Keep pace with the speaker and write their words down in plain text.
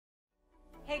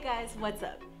Hey guys, what's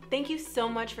up? Thank you so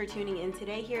much for tuning in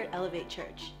today here at Elevate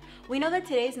Church. We know that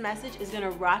today's message is going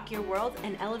to rock your world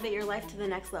and elevate your life to the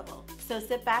next level. So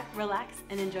sit back, relax,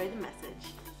 and enjoy the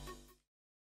message.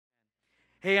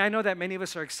 Hey, I know that many of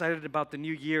us are excited about the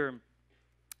new year,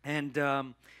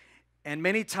 and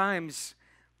many times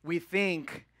we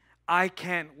think, I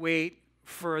can't wait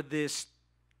for this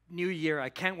new year. I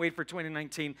can't wait for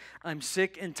 2019. I'm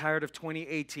sick and tired of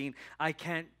 2018. I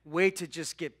can't wait to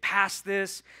just get past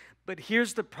this. But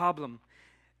here's the problem.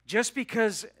 Just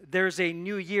because there's a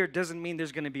new year doesn't mean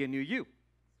there's going to be a new you.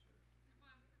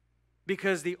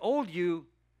 Because the old you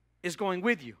is going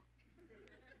with you.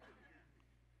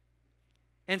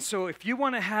 And so if you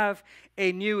want to have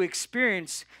a new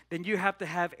experience, then you have to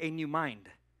have a new mind.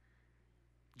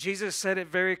 Jesus said it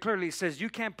very clearly. He says, you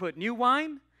can't put new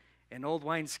wine in old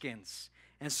wineskins.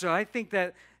 And so I think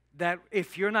that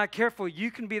if you're not careful,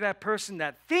 you can be that person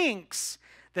that thinks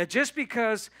that just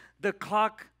because the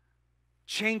clock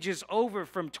changes over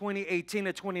from 2018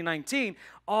 to 2019,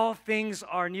 all things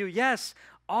are new. Yes,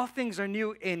 all things are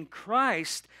new in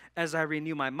Christ as I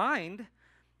renew my mind.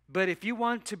 But if you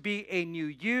want to be a new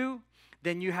you,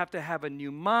 then you have to have a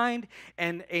new mind,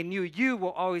 and a new you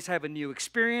will always have a new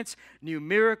experience, new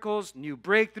miracles, new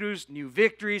breakthroughs, new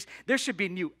victories. There should be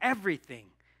new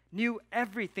everything,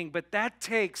 but that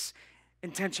takes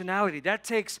intentionality, that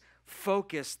takes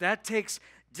focus, that takes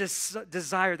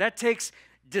desire, that takes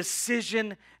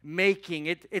decision making.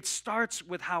 It starts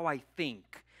with how I think.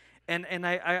 And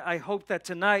I hope that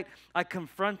tonight I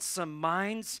confront some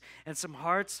minds and some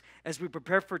hearts as we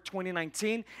prepare for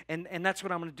 2019, and that's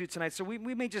what I'm going to do tonight. So we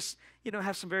may just,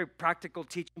 have some very practical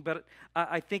teaching, but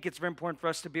I think it's very important for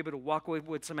us to be able to walk away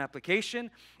with some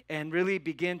application and really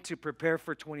begin to prepare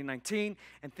for 2019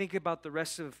 and think about the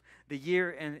rest of the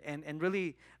year and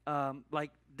really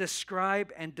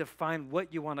describe and define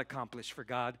what you want to accomplish for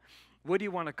God. What do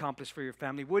you want to accomplish for your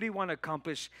family? What do you want to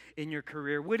accomplish in your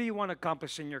career? What do you want to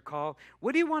accomplish in your call?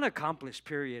 What do you want to accomplish,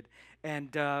 period? And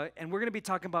we're going to be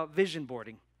talking about vision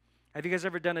boarding. Have you guys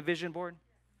ever done a vision board?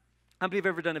 How many have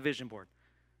ever done a vision board?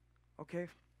 Okay, a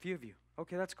few of you.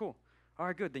 Okay, that's cool. All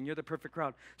right, good. Then you're the perfect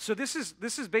crowd. So this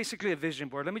is basically a vision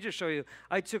board. Let me just show you.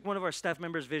 I took one of our staff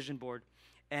members' vision board,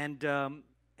 and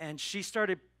she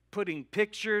started putting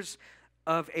pictures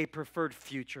of a preferred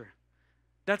future.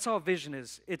 That's all vision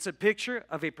is. It's a picture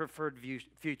of a preferred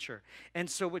future. And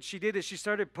so what she did is she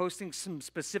started posting some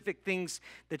specific things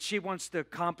that she wants to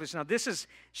accomplish. Now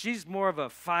she's more of a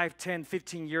 5, 10,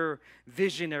 15-year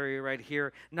visionary right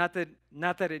here. Not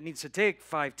that it needs to take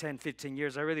 5, 10, 15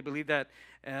 years. I really believe that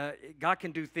God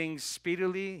can do things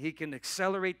speedily. He can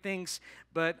accelerate things.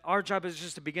 But our job is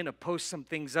just to begin to post some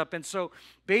things up. And so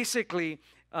basically,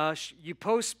 you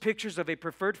post pictures of a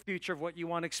preferred future of what you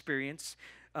want to experience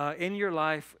in your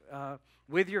life,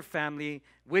 with your family,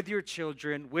 with your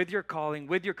children, with your calling,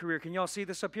 with your career. Can you all see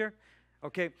this up here?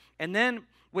 Okay. And then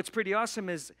what's pretty awesome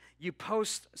is you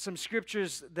post some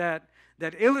scriptures that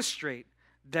illustrate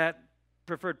that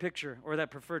preferred picture or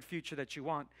that preferred future that you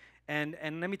want. And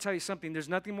let me tell you something. There's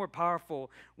nothing more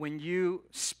powerful when you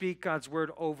speak God's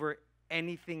word over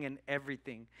anything and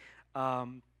everything.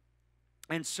 And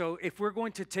so if we're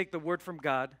going to take the word from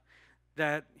God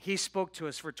that he spoke to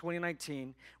us for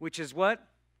 2019, which is what?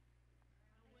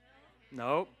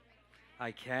 No.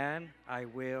 I can, I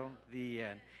will, the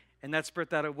end. And that's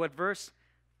birthed out of what verse?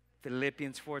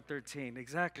 Philippians 4:13.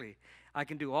 Exactly. I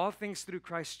can do all things through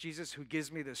Christ Jesus who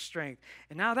gives me the strength.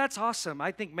 And now that's awesome.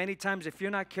 I think many times if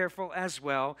you're not careful as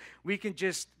well, we can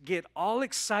just get all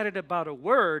excited about a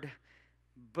word,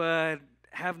 but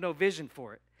have no vision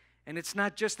for it. And it's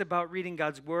not just about reading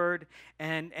God's word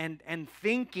and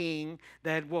thinking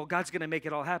that, well, God's going to make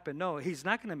it all happen. No, he's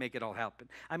not going to make it all happen.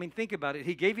 I mean, think about it.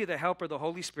 He gave you the helper, the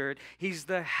Holy Spirit. He's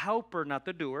the helper, not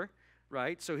the doer,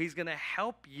 right? So he's going to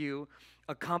help you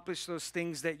accomplish those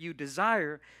things that you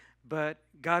desire, but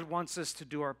God wants us to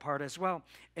do our part as well.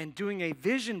 And doing a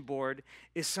vision board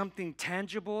is something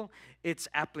tangible, it's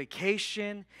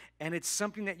application, and it's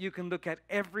something that you can look at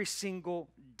every single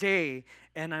day.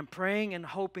 And I'm praying and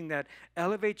hoping that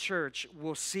Elevate Church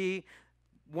will see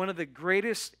one of the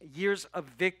greatest years of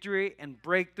victory and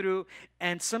breakthrough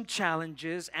and some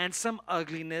challenges and some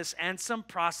ugliness and some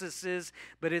processes,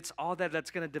 but it's all that's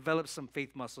going to develop some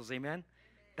faith muscles. Amen.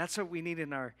 That's what we need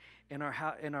in our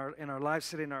lives,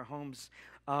 today, in our homes.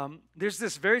 There's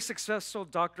this very successful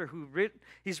doctor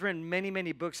he's written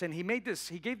many books, and he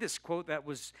gave this quote that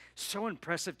was so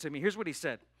impressive to me. Here's what he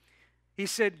said. He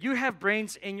said, "You have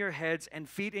brains in your heads and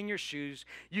feet in your shoes.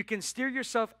 You can steer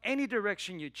yourself any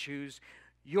direction you choose.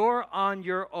 You're on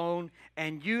your own,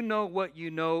 and you know what you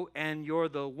know, and you're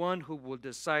the one who will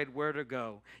decide where to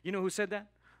go. You know who said that?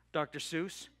 Dr.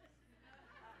 Seuss.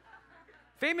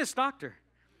 Famous doctor.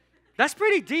 That's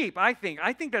pretty deep, I think.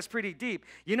 I think that's pretty deep.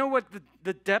 You know what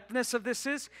the depthness of this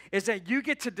is? Is that you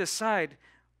get to decide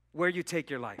where you take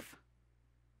your life.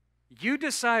 You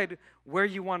decide where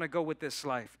you want to go with this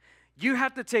life. You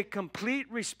have to take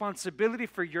complete responsibility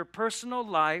for your personal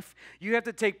life. You have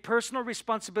to take personal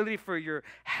responsibility for your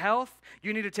health.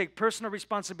 You need to take personal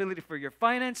responsibility for your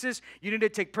finances. You need to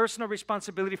take personal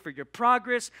responsibility for your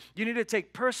progress. You need to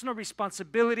take personal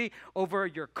responsibility over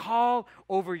your call,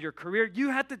 over your career. You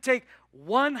have to take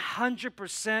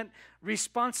 100%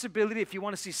 responsibility if you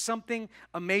want to see something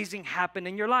amazing happen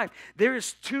in your life. There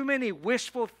is too many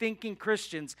wishful thinking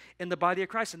Christians in the body of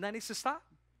Christ, and that needs to stop.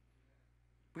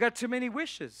 We got too many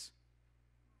wishes.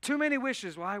 Too many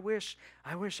wishes. Well, I wish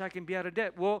I can be out of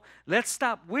debt. Well, let's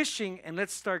stop wishing and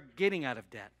let's start getting out of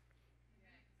debt.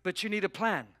 But you need a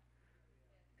plan,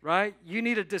 right? You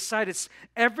need to decide.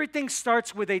 Everything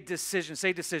starts with a decision.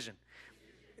 Say decision.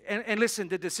 And listen,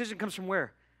 the decision comes from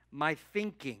where? My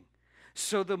thinking.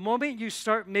 So the moment you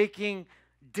start making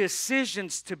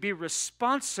decisions to be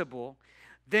responsible,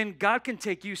 then God can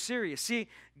take you serious. See,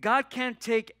 God can't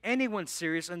take anyone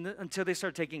serious until they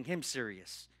start taking Him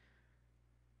serious.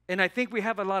 And I think we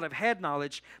have a lot of head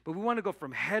knowledge, but we want to go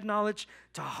from head knowledge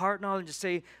to heart knowledge and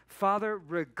say, Father,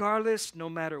 regardless, no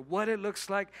matter what it looks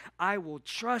like, I will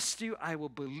trust you, I will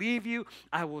believe you,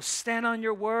 I will stand on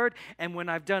your word, and when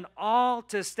I've done all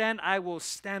to stand, I will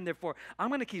stand therefore. I'm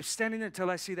going to keep standing until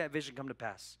I see that vision come to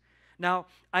pass. Now,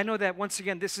 I know that once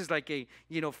again, this is like a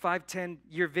 5-10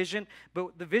 year vision,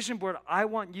 but the vision board I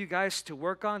want you guys to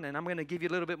work on, and I'm going to give you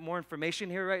a little bit more information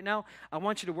here right now. I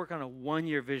want you to work on a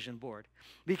 1-year vision board,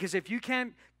 because if you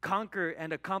can't conquer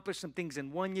and accomplish some things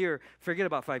in 1 year, forget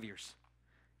about 5 years.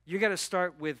 You got to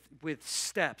start with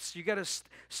steps. You got to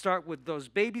start with those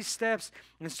baby steps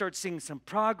and start seeing some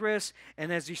progress.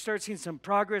 And as you start seeing some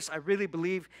progress, I really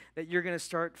believe that you're going to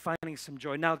start finding some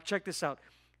joy. Now, check this out.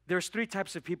 There's 3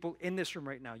 types of people in this room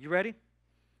right now. You ready?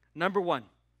 Number 1,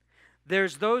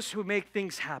 there's those who make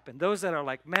things happen. Those that are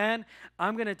like, man,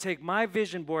 I'm going to take my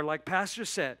vision board, like Pastor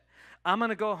said. I'm going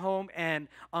to go home, and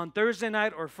on Thursday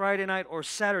night or Friday night or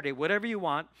Saturday, whatever you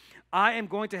want, I am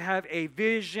going to have a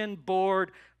vision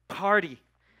board party,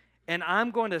 and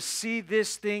I'm going to see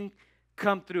this thing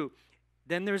come through.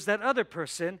 Then there's that other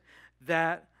person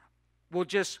that will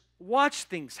just watch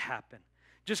things happen.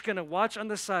 Just going to watch on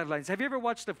the sidelines. Have you ever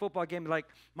watched a football game like,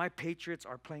 my Patriots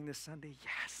are playing this Sunday?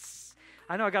 Yes.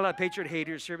 I know I got a lot of Patriot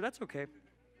haters here, but that's okay.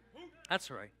 That's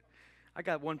all right. I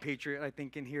got one Patriot, I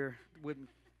think, in here. Wouldn't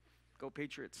go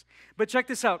Patriots. But check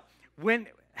this out.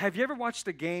 Have you ever watched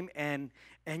a game and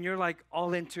you're like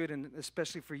all into it, and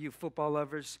especially for you football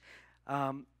lovers,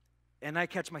 and I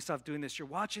catch myself doing this. You're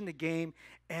watching the game,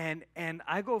 and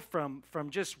I go from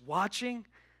just watching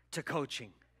to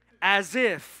coaching, as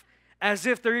if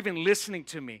they're even listening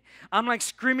to me. I'm like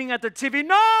screaming at the TV,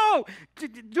 no,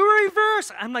 do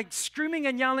reverse. I'm like screaming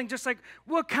and yelling, just like,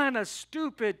 what kind of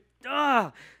stupid,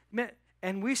 man.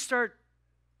 And we start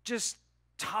just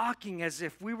talking as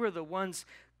if we were the ones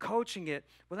coaching it.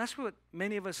 Well, that's what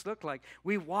many of us look like.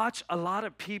 We watch a lot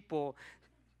of people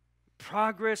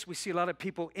progress. We see a lot of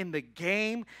people in the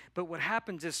game. But what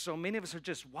happens is so many of us are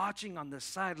just watching on the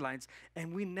sidelines,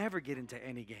 and we never get into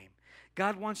any game.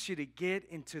 God wants you to get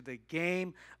into the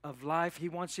game of life. He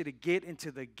wants you to get into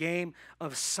the game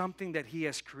of something that He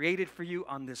has created for you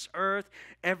on this earth.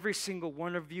 Every single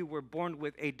one of you were born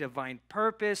with a divine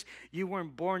purpose. You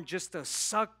weren't born just to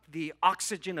suck the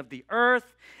oxygen of the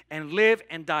earth and live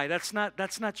and die. That's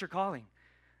not your calling.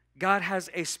 God has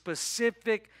a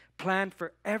specific plan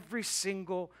for every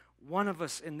single one of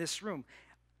us in this room.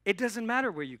 It doesn't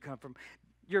matter where you come from.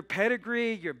 Your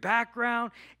pedigree, your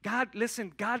background. God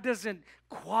doesn't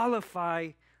qualify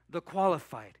the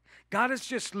qualified. God is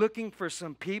just looking for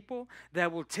some people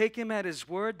that will take Him at His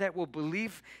word, that will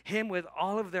believe Him with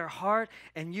all of their heart,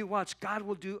 and you watch, God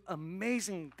will do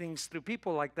amazing things through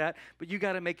people like that, but you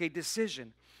got to make a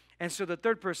decision. And so the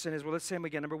third person is, well, let's say them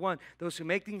again. Number 1, those who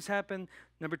make things happen.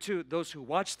 Number 2, those who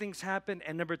watch things happen.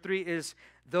 And number 3 is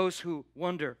those who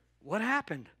wonder, what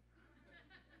happened?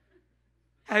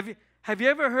 Have you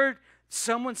ever heard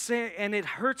someone say, and it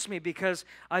hurts me because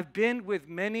I've been with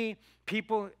many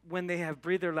people when they have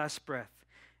breathed their last breath.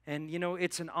 And,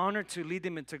 it's an honor to lead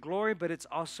them into glory, but it's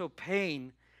also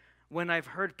pain when I've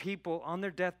heard people on their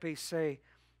deathbed say,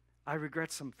 I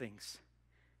regret some things.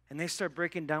 And they start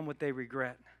breaking down what they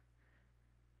regret.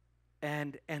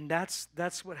 And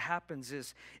that's what happens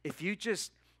is if you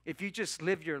just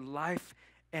live your life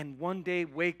and one day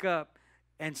wake up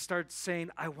and start saying,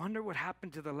 I wonder what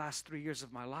happened to the last 3 years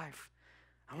of my life.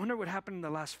 I wonder what happened in the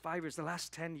last 5 years, the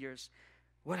last 10 years.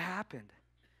 What happened?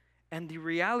 And the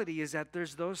reality is that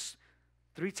there's those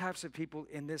 3 types of people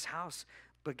in this house.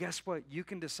 But guess what? You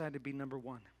can decide to be number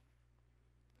 1,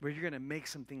 where you're going to make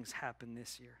some things happen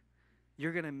this year.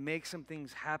 You're going to make some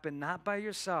things happen, not by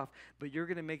yourself, but you're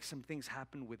going to make some things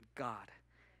happen with God.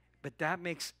 But that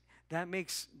makes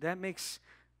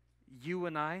you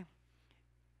and I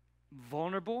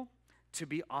vulnerable to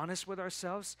be honest with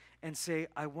ourselves and say,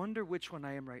 I wonder which one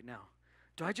I am right now.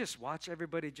 Do I just watch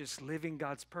everybody just living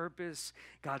God's purpose,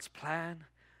 God's plan?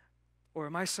 Or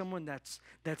am I someone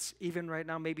that's even right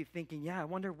now maybe thinking, yeah, I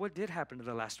wonder what did happen to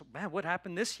the last, man, what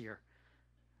happened this year?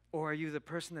 Or are you the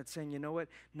person that's saying, you know what?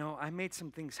 No, I made some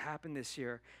things happen this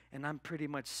year, and I'm pretty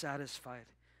much satisfied.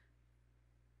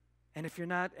 And if you're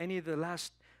not any of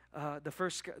the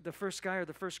first guy or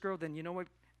the first girl, then you know what?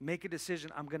 Make a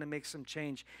decision. I'm going to make some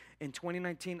change. In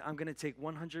 2019, I'm going to take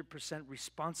 100%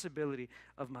 responsibility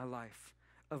of my life,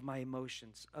 of my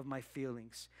emotions, of my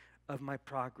feelings, of my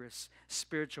progress,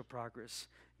 spiritual progress,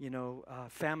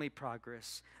 family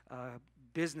progress,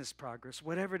 business progress,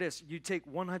 whatever it is. You take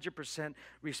 100%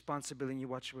 responsibility and you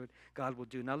watch what God will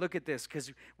do. Now look at this,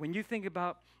 because when you think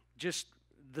about just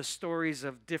the stories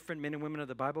of different men and women of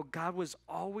the Bible, God was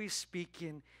always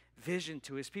speaking vision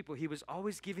to his people. He was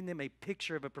always giving them a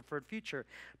picture of a preferred future.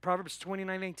 Proverbs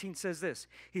 29:18 says this.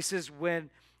 He says, when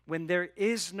there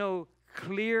is no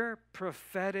clear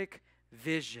prophetic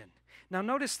vision. Now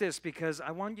notice this, because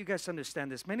I want you guys to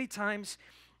understand this. Many times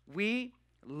we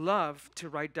love to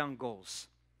write down goals,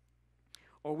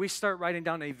 or we start writing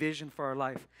down a vision for our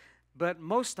life. But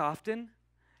most often,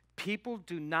 people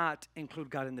do not include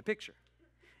God in the picture.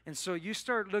 And so you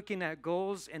start looking at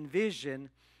goals and vision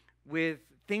with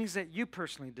things that you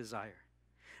personally desire.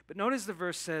 But notice the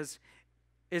verse says,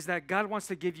 is that God wants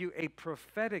to give you a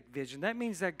prophetic vision. That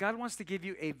means that God wants to give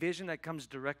you a vision that comes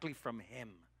directly from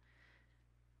him.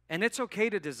 And it's okay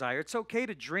to desire. It's okay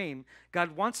to dream.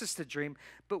 God wants us to dream.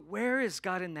 But where is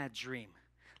God in that dream?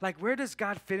 Like, where does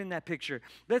God fit in that picture?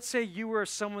 Let's say you were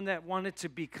someone that wanted to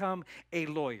become a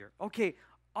lawyer. Okay,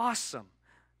 awesome.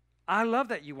 I love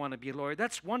that you want to be a lawyer.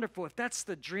 That's wonderful. If that's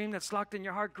the dream that's locked in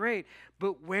your heart, great.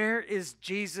 But where is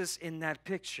Jesus in that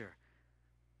picture?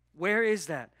 Where is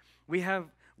that? We have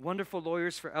wonderful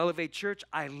lawyers for Elevate Church.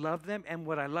 I love them. And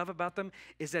what I love about them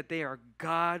is that they are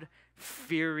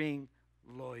God-fearing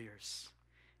lawyers.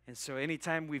 And so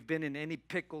anytime we've been in any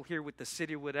pickle here with the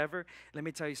city or whatever, let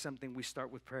me tell you something, we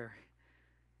start with prayer.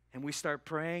 And we start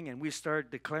praying and we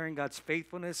start declaring God's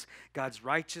faithfulness, God's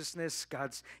righteousness,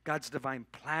 God's divine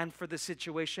plan for the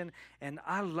situation. And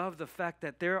I love the fact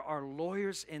that there are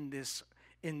lawyers in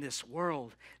this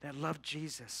world that love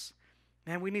Jesus.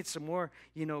 Man, we need some more,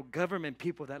 government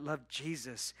people that love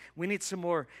Jesus. We need some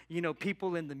more,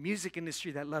 people in the music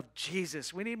industry that love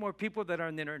Jesus. We need more people that are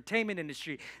in the entertainment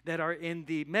industry, that are in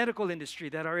the medical industry,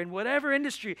 that are in whatever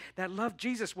industry that love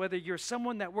Jesus. Whether you're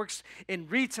someone that works in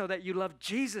retail, that you love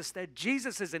Jesus, that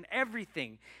Jesus is in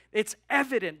everything. It's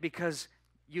evident because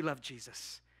you love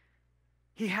Jesus.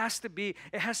 It has to be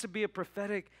a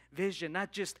prophetic vision,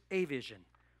 not just a vision.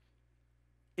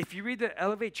 If you read the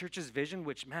Elevate Church's vision,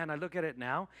 which, man, I look at it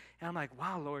now, and I'm like,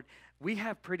 wow, Lord, we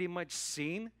have pretty much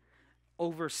seen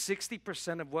over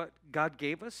 60% of what God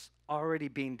gave us already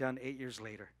being done 8 years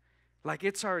later. Like,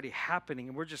 it's already happening,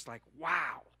 and we're just like,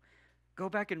 wow. Go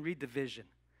back and read the vision.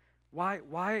 Why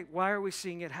are we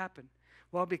seeing it happen?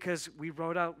 Well, because we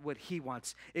wrote out what he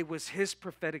wants. It was his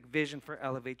prophetic vision for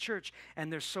Elevate Church,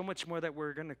 and there's so much more that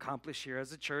we're going to accomplish here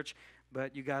as a church,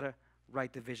 but you got to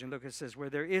write the vision. Look, it says, where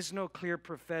there is no clear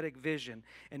prophetic vision.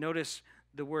 And notice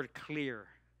the word clear.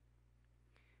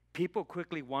 People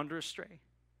quickly wander astray.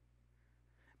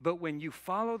 But when you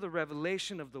follow the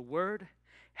revelation of the word,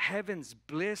 heaven's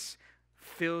bliss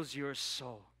fills your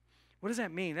soul. What does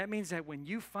that mean? That means that when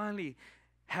you finally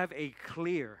have a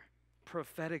clear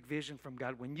prophetic vision from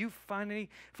God, when you finally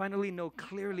know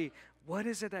clearly, what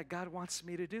is it that God wants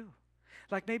me to do?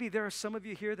 Like, maybe there are some of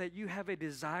you here that you have a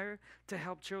desire to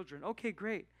help children. Okay,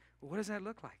 great. Well, what does that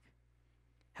look like?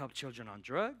 Help children on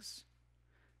drugs?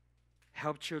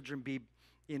 Help children be,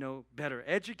 better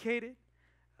educated?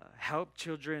 Help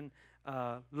children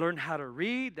learn how to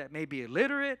read that may be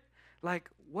illiterate? Like,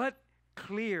 what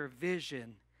clear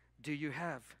vision do you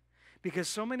have? Because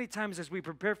so many times as we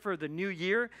prepare for the new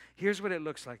year, here's what it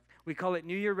looks like. We call it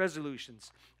New Year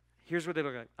resolutions. Here's what they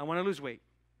look like. I want to lose weight.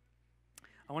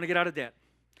 I want to get out of debt.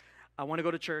 I want to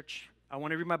go to church. I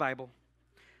want to read my Bible.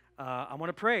 I want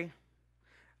to pray.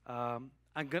 I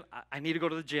need to go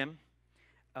to the gym.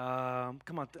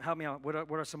 Come on, help me out. What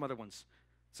are some other ones?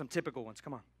 Some typical ones.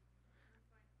 Come on.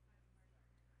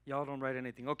 Y'all don't write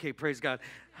anything. Okay, praise God.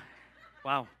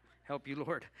 Wow, help you,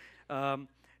 Lord.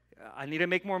 I need to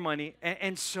make more money.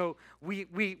 And so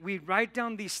we write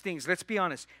down these things. Let's be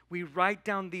honest. We write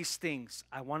down these things.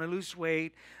 I want to lose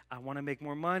weight. I want to make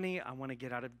more money. I want to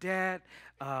get out of debt.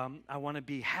 I want to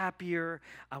be happier.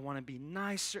 I want to be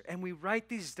nicer. And we write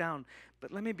these down.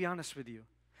 But let me be honest with you.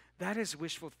 That is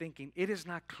wishful thinking. It is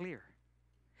not clear.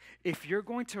 If you're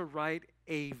going to write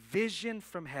a vision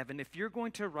from heaven, if you're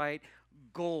going to write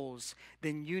goals,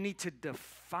 then you need to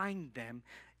define them.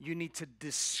 You need to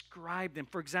describe them.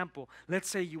 For example, let's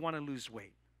say you want to lose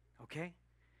weight, okay?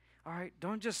 All right,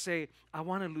 don't just say, I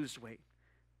want to lose weight.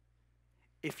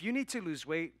 If you need to lose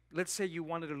weight, let's say you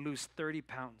wanted to lose 30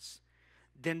 pounds,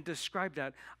 then describe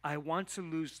that. I want to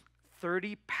lose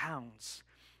 30 pounds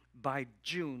by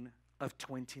June of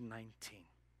 2019.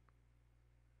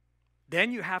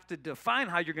 Then you have to define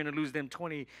how you're going to lose them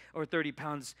 20 or 30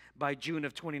 pounds by June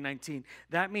of 2019.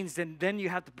 That means then you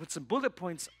have to put some bullet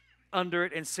points under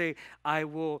it and say, I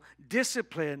will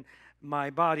discipline my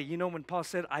body. You know when Paul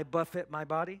said, I buffet my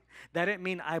body? That didn't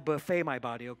mean I buffet my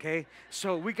body, okay?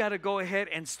 So we got to go ahead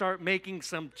and start making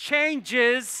some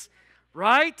changes,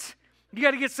 right? You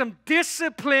got to get some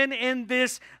discipline in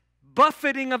this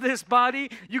buffeting of this body.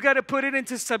 You got to put it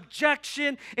into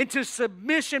subjection, into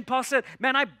submission. Paul said,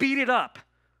 man, I beat it up.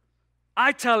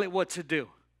 I tell it what to do.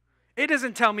 It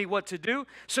doesn't tell me what to do.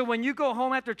 So when you go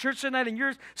home after church tonight and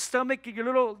your stomach, your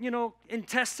little,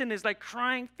 intestine is like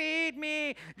crying, feed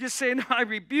me, just say, no, I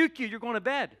rebuke you. You're going to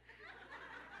bed.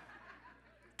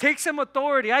 Take some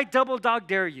authority. I double dog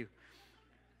dare you.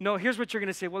 No, here's what you're going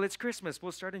to say. Well, it's Christmas.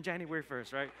 We'll start in January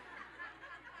 1st, right?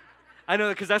 I know,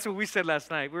 because that's what we said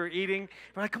last night. We were eating.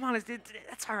 We're like, come on,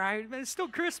 that's all right. Man, it's still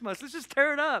Christmas. Let's just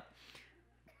tear it up.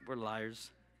 We're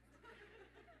liars.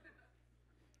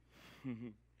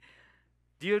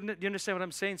 Do you understand what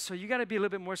I'm saying? So you got to be a little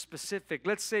bit more specific.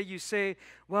 Let's say you say,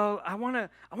 well, I want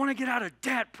to get out of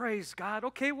debt, praise God.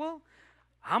 Okay, well,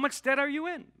 how much debt are you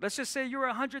in? Let's just say you're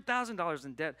 $100,000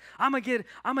 in debt. I'm gonna get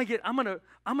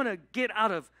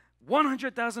out of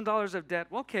 $100,000 of debt.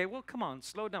 Okay, well, come on,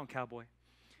 slow down, cowboy.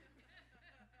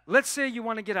 Let's say you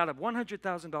want to get out of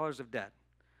 $100,000 of debt,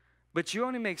 but you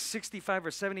only make $65,000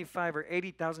 or $75,000 or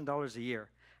 $80,000 a year.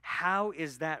 How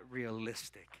is that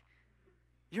realistic?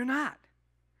 You're not.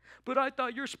 But I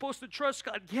thought you're supposed to trust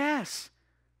God. Yes,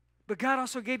 but God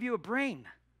also gave you a brain.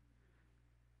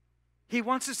 He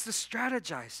wants us to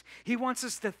strategize. He wants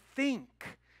us to think.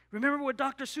 Remember what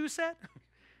Dr. Seuss said?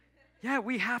 Yeah,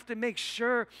 we have to make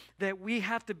sure that we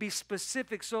have to be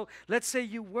specific. So let's say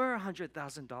you were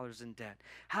 $100,000 in debt.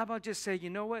 How about just say, you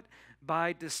know what?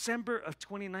 By December of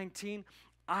 2019,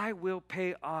 I will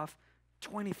pay off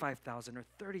 $25,000 or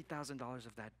 $30,000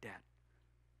 of that debt.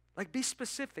 Like, be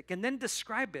specific and then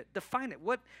describe it, define it.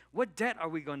 What debt are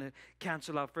we going to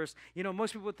cancel out first?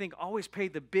 Most people think always pay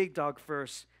the big dog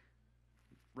first.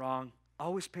 Wrong.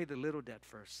 Always pay the little debt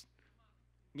first.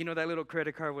 You know that little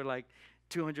credit card with like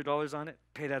 $200 on it?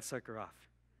 Pay that sucker off.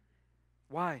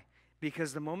 Why?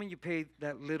 Because the moment you pay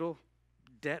that little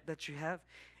debt that you have,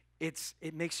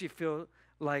 it makes you feel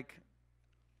like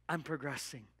I'm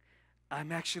progressing.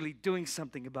 I'm actually doing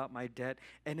something about my debt,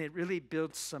 and it really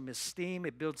builds some esteem.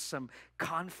 It builds some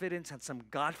confidence and some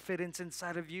Godfidence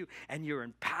inside of you, and you're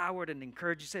empowered and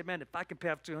encouraged. You say, man, if I can pay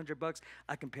off $200,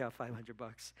 I can pay off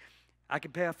 $500. I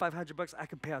can pay off $500, I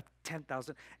can pay off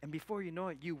 $10,000. And before you know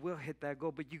it, you will hit that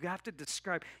goal. But you have to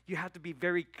describe, you have to be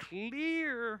very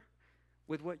clear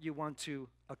with what you want to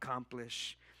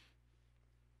accomplish.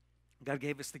 God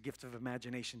gave us the gift of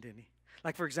imagination, didn't he?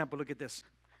 Like, for example, look at this.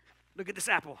 Look at this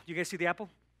apple. You guys see the apple?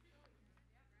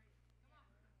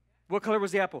 What color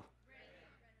was the apple?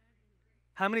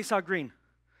 How many saw green?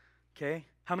 Okay.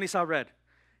 How many saw red?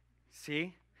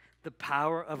 See? The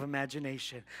power of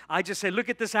imagination. I just said, look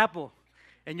at this apple.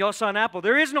 And y'all saw an apple.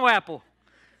 There is no apple.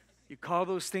 You call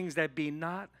those things that be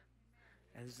not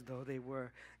as though they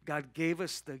were. God gave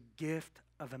us the gift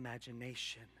of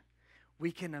imagination.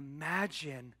 We can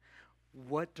imagine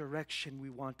what direction we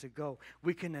want to go.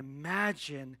 We can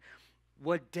imagine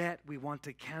what debt we want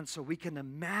to cancel. We can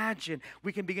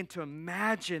begin to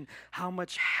imagine how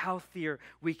much healthier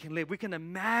we can live. We can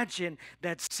imagine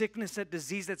that sickness, that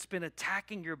disease that's been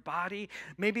attacking your body.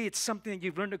 Maybe it's something that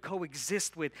you've learned to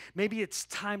coexist with. Maybe it's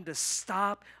time to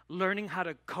stop learning how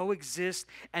to coexist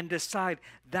and decide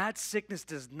that sickness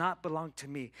does not belong to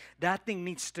me. That thing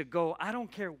needs to go. I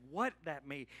don't care what it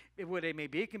may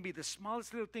be. It can be the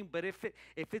smallest little thing, but if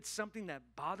it's something that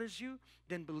bothers you,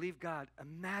 then believe God.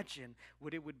 Imagine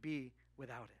what it would be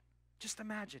without it. Just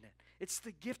imagine it. It's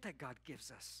the gift that God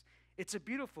gives us. It's a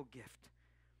beautiful gift.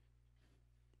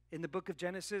 In the book of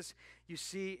Genesis, you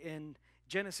see in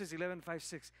Genesis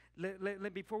 11:5-6.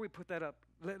 Before we put that up,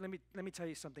 let me tell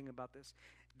you something about this.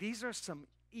 These are some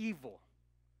evil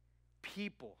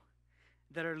people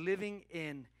that are living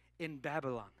in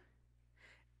Babylon.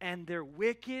 And they're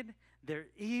wicked, they're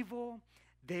evil,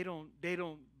 they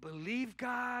don't believe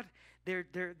God. They're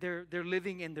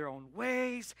living in their own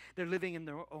ways. They're living in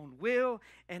their own will.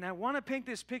 And I want to paint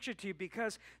this picture to you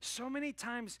because so many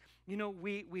times,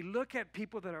 we look at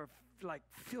people that are like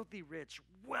filthy rich,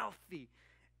 wealthy,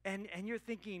 and you're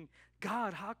thinking,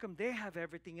 God, how come they have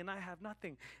everything and I have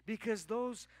nothing? Because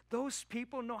those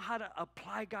people know how to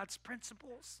apply God's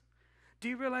principles. Do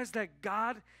you realize that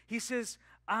God, he says,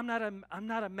 I'm not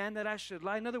a man that I should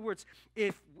lie. In other words,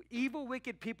 if evil,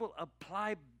 wicked people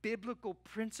apply biblical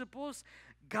principles,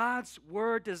 God's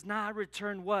word does not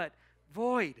return what?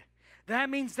 Void.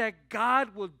 That means that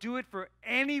God will do it for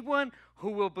anyone who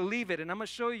will believe it. And I'm going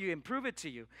to show you and prove it to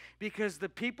you. Because the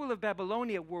people of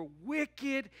Babylonia were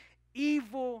wicked,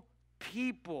 evil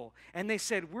people, and they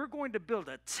said, we're going to build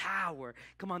a tower.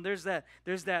 Come on, there's that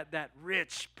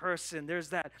rich person, there's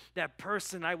that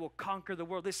person, I will conquer the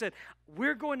world. They said,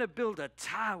 we're going to build a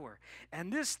tower,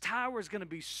 and this tower is going to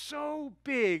be so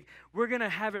big, we're going to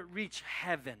have it reach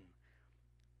heaven.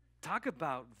 Talk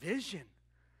about vision.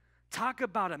 Talk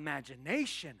about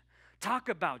imagination. Talk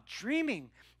about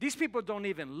dreaming. These people don't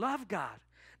even love God.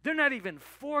 They're not even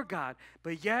for God,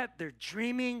 but yet they're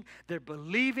dreaming, they're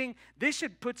believing. They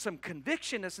should put some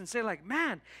conviction in us and say, like,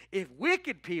 man, if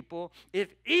wicked people,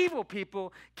 if evil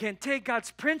people can take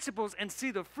God's principles and see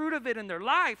the fruit of it in their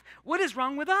life, what is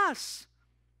wrong with us?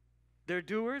 They're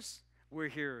doers, we're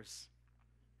hearers.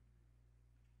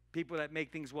 People that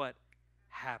make things what?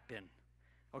 Happen.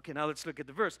 Okay, now let's look at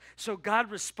the verse. So God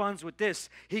responds with this.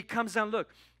 He comes down, look,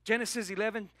 Genesis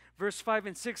 11, verse 5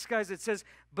 and 6, guys, it says,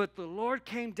 but the Lord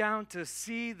came down to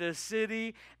see the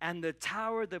city and the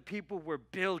tower the people were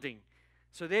building.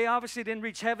 So they obviously didn't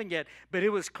reach heaven yet, but it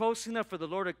was close enough for the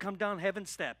Lord to come down heaven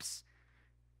steps.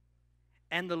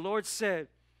 And the Lord said,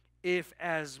 if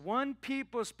as one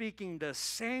people speaking the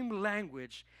same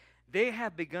language, they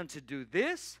have begun to do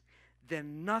this,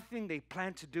 then nothing they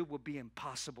plan to do will be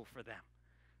impossible for them.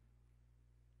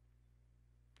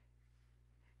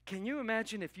 Can you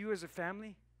imagine if you as a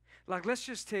family, like let's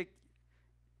just take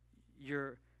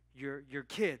your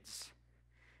kids.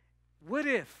 What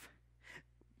if,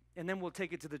 and then we'll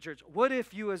take it to the church. What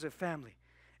if you as a family,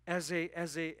 as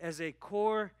a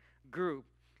core group,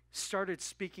 started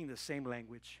speaking the same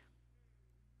language?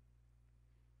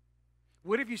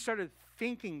 What if you started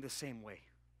thinking the same way?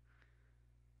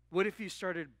 What if you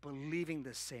started believing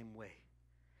the same way?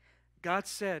 God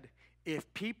said,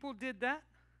 if people did that,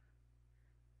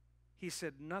 he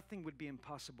said nothing would be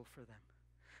impossible for them.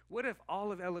 What if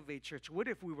all of Elevate Church, what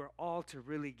if we were all to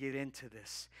really get into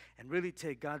this and really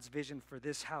take God's vision for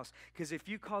this house? Because if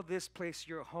you call this place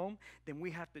your home, then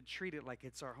we have to treat it like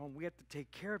it's our home. We have to take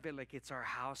care of it like it's our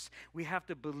house. We have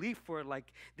to believe for it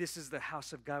like this is the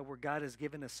house of God, where God has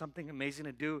given us something amazing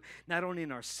to do, not only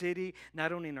in our city,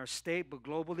 not only in our state, but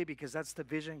globally, because that's the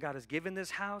vision God has given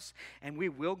this house, and we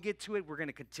will get to it. We're going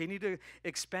to continue to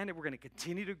expand it. We're going to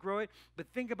continue to grow it. But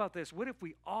think about this. What if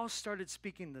we all started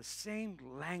speaking the same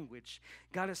language?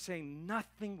 God is saying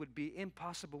nothing would be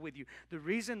impossible with you. The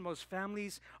reason most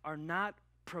families are not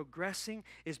progressing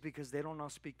is because they don't all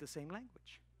speak the same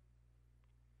language.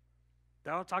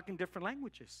 They're all talking different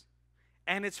languages,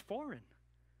 and it's foreign.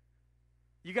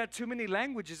 You got too many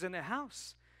languages in a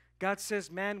house. God says,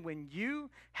 man, when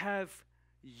you have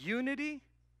unity,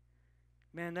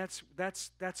 man, that's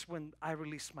when I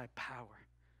release my power.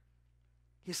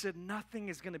 He said nothing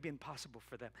is going to be impossible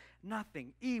for them.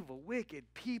 Nothing. Evil, wicked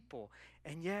people.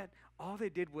 And yet, all they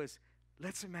did was,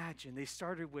 let's imagine. They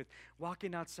started with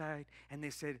walking outside, and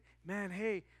they said, man,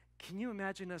 hey, can you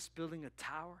imagine us building a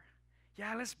tower?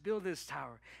 Yeah, let's build this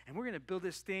tower. And we're going to build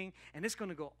this thing, and it's going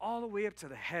to go all the way up to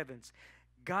the heavens.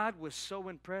 God was so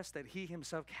impressed that he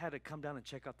himself had to come down and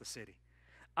check out the city.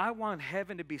 I want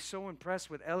heaven to be so impressed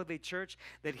with Elevate Church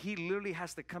that he literally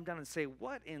has to come down and say,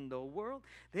 what in the world?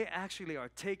 They actually are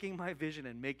taking my vision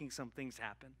and making some things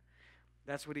happen.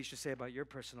 That's what he should say about your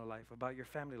personal life, about your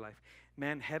family life.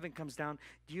 Man, heaven comes down.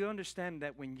 Do you understand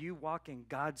that when you walk in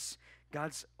God's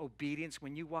obedience,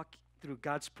 when you walk through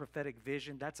God's prophetic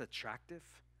vision, that's attractive?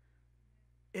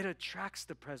 It attracts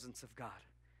the presence of God.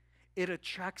 It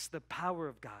attracts the power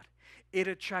of God. It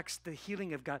attracts the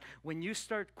healing of God. When you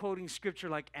start quoting scripture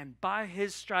like, and by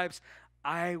his stripes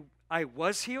I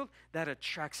was healed, that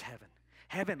attracts heaven.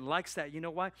 Heaven likes that. You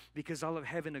know why? Because all of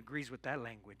heaven agrees with that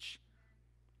language.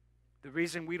 The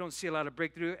reason we don't see a lot of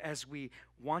breakthrough as we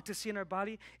want to see in our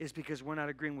body is because we're not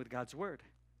agreeing with God's word.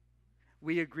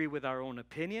 We agree with our own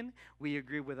opinion. We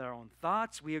agree with our own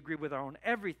thoughts. We agree with our own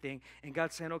everything. And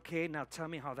God's saying, okay, now tell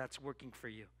me how that's working for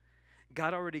you.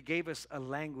 God already gave us a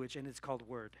language, and it's called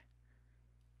word.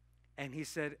 And he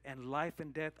said, and life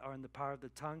and death are in the power of the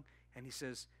tongue. And he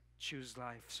says, choose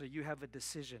life. So you have a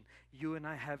decision. You and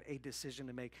I have a decision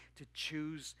to make to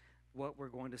choose what we're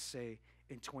going to say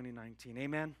in 2019.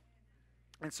 Amen?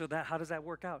 And so how does that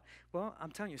work out? Well,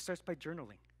 I'm telling you, it starts by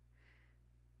journaling.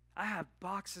 I have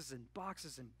boxes and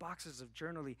boxes and boxes of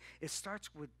journaling. It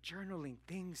starts with journaling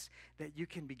things that you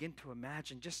can begin to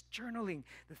imagine. Just journaling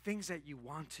the things that you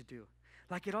want to do.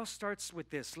 Like it all starts with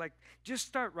this. Like just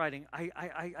start writing.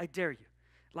 I dare you.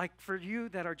 Like for you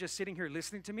that are just sitting here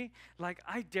listening to me, like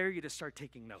I dare you to start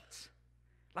taking notes.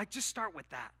 Like just start with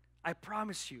that. I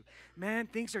promise you, man,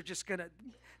 things are going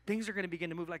to begin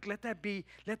to move. Like let that be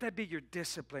your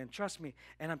discipline. Trust me.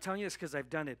 And I'm telling you this because I've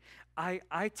done it.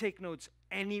 I take notes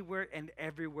anywhere and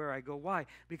everywhere I go. Why?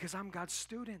 Because I'm God's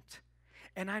student.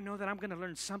 And I know that I'm going to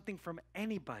learn something from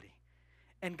anybody.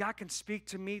 And God can speak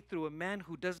to me through a man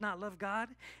who does not love God.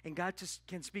 And God just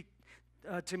can speak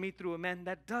to me through a man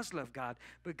that does love God.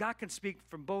 But God can speak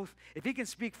from both. If he can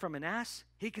speak from an ass,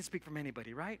 he can speak from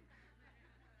anybody, right?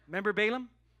 Remember Balaam?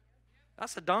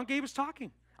 That's the donkey he was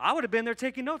talking. I would have been there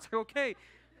taking notes. Okay.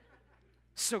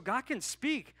 So God can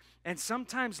speak. And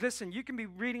sometimes, listen, you can be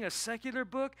reading a secular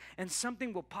book and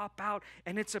something will pop out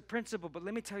and it's a principle. But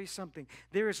let me tell you something.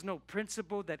 There is no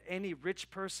principle that any rich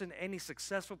person, any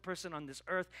successful person on this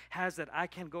earth has that I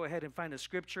can go ahead and find a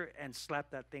scripture and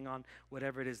slap that thing on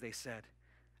whatever it is they said.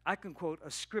 I can quote a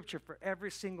scripture for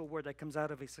every single word that comes out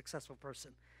of a successful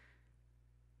person.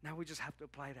 Now we just have to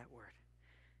apply that word.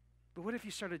 But what if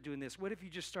you started doing this? What if you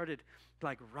just started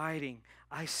like writing,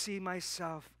 I see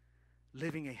myself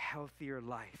living a healthier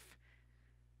life?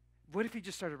 What if you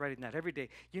just started writing that every day?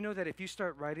 You know that if you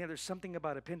start writing, there's something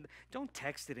about a pen. Don't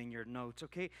text it in your notes,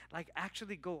 okay? Like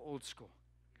actually go old school.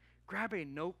 Grab a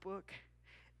notebook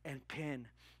and pen.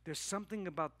 There's something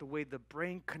about the way the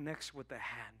brain connects with the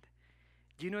hand.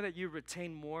 Do you know that you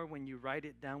retain more when you write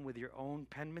it down with your own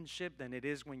penmanship than it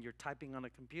is when you're typing on a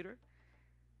computer?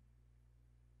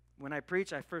 When I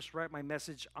preach, I first write my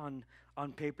message on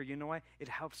paper. You know why? It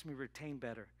helps me retain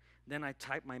better. Then I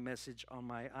type my message on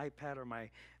my iPad or my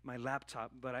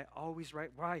laptop. But I always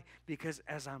write. Why? Because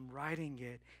as I'm writing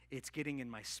it, it's getting in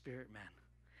my spirit, man.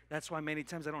 That's why many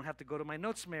times I don't have to go to my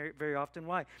notes very often.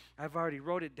 Why? I've already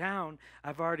wrote it down.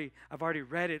 I've already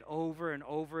read it over and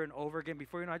over and over again.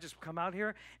 Before you know, I just come out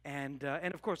here and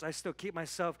of course I still keep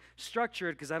myself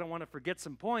structured because I don't want to forget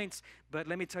some points. But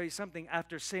let me tell you something.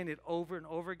 After saying it over and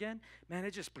over again, man,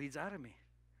 it just bleeds out of me.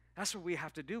 That's what we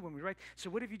have to do when we write. So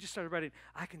what if you just started writing?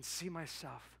 I can see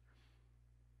myself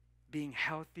being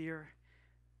healthier,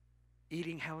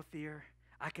 eating healthier.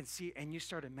 I can see, and you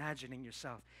start imagining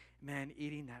yourself, man,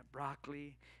 eating that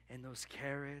broccoli and those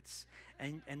carrots,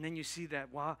 and then you see that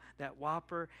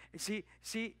Whopper. And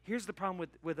see, here's the problem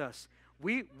with us.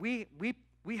 We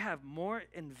have more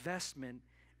investment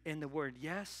in the word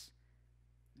yes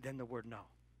than the word no.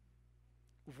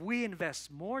 We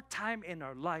invest more time in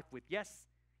our life with yes,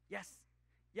 yes,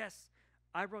 yes.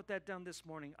 I wrote that down this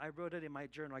morning. I wrote it in my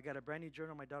journal. I got a brand new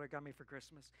journal my daughter got me for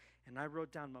Christmas, and I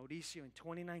wrote down, Mauricio, in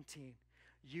 2019,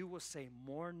 you will say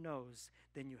more no's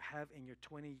than you have in your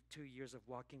 22 years of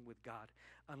walking with God.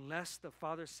 Unless the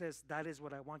Father says, that is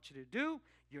what I want you to do,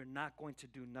 you're not going to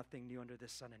do nothing new under the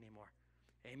sun anymore.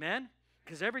 Amen?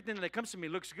 Because everything that comes to me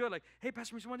looks good. Like, hey,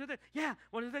 Pastor Mauricio, want to do that? Yeah.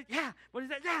 Want to do that? Yeah. Want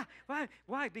to do that? Yeah. Why?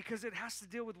 Why? Because it has to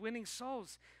deal with winning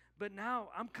souls. But now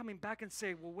I'm coming back and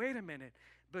say, well, wait a minute.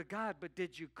 But God,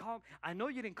 did you call? I know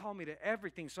you didn't call me to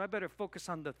everything, so I better focus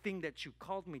on the thing that you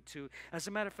called me to. As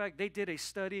a matter of fact, they did a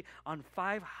study on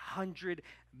 500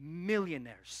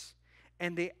 millionaires,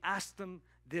 and they asked them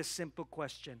this simple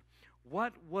question.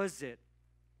 What was it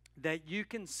that you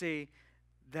can say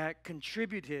that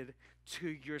contributed to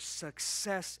your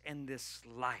success in this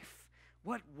life?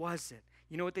 What was it?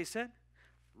 You know what they said?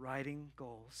 Writing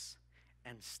goals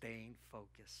and staying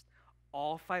focused.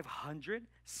 All 500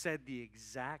 said the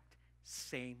exact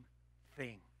same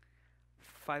thing.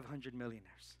 500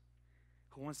 millionaires.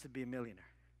 Who wants to be a millionaire?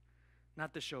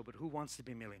 Not the show, but who wants to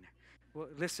be a millionaire? Well,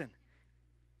 listen.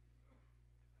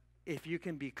 If you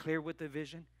can be clear with the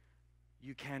vision,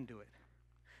 you can do it.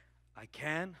 I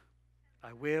can,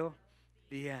 I will,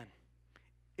 the end.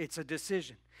 It's a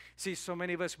decision. See, so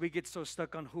many of us, we get so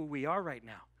stuck on who we are right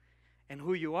now. And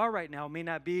who you are right now may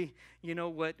not be,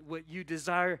 what you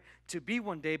desire to be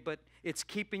one day, but it's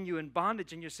keeping you in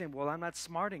bondage. And you're saying, well, I'm not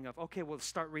smart enough. Okay, well,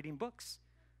 start reading books.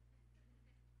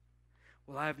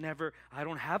 Well, I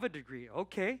don't have a degree.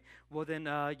 Okay, well then,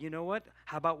 you know what?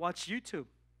 How about watch YouTube?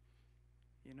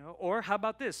 Or how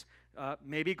about this?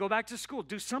 Maybe go back to school.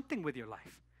 Do something with your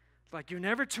life. Like, you're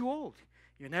never too old.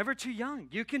 You're never too young.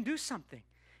 You can do something.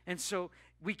 And so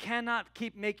we cannot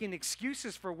keep making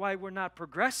excuses for why we're not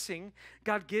progressing.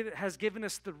 God has given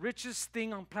us the richest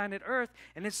thing on planet Earth,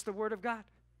 and it's the Word of God.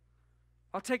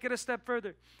 I'll take it a step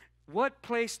further. What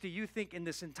place do you think in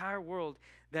this entire world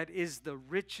that is the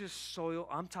richest soil?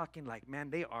 I'm talking like,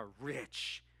 man, they are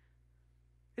rich.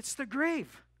 It's the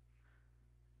grave.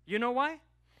 You know why?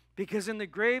 Because in the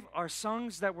grave are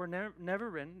songs that were never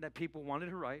written, that people wanted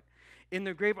to write. In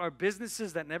the grave are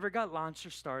businesses that never got launched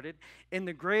or started. In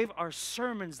the grave are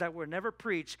sermons that were never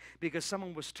preached because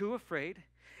someone was too afraid.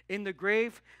 In the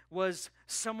grave was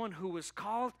someone who was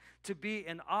called to be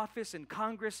in office in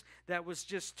Congress that was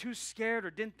just too scared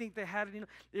or didn't think they had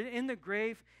it. In the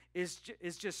grave is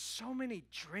just so many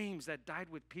dreams that died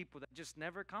with people that just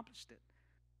never accomplished it.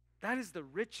 That is the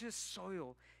richest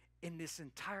soil in this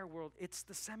entire world. It's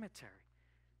the cemetery.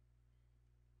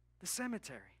 The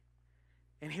cemetery.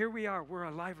 And here we are. We're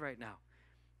alive right now.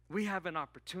 We have an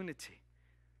opportunity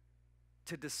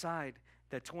to decide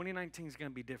that 2019 is going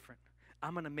to be different.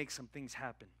 I'm going to make some things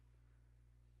happen.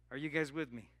 Are you guys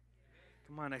with me?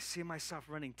 Come on, I see myself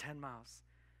running 10 miles.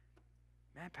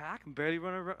 Man, Pat, I can barely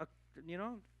run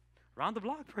around the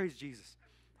block, praise Jesus.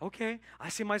 Okay, I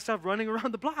see myself running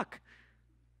around the block.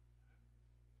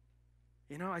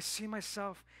 I see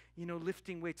myself,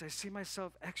 lifting weights. I see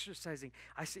myself exercising.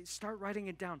 I say, start writing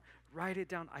it down. Write it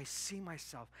down. I see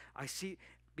myself.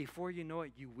 Before you know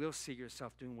it, you will see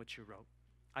yourself doing what you wrote.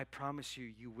 I promise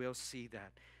you, you will see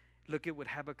that. Look at what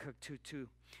Habakkuk 2:2.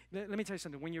 Let me tell you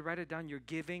something. When you write it down, you're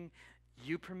giving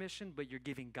you permission, but you're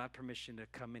giving God permission to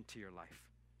come into your life.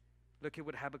 Look at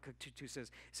what Habakkuk 2:2 says.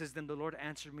 It says, then the Lord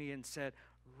answered me and said,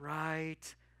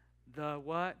 write the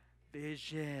what?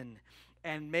 Vision.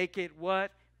 And make it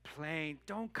what? Plain.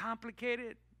 Don't complicate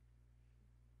it.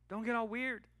 Don't get all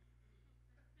weird.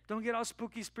 Don't get all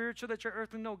spooky spiritual that you're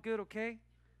earthly no good, okay?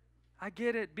 I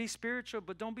get it. Be spiritual,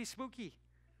 but don't be spooky.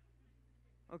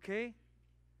 Okay?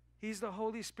 He's the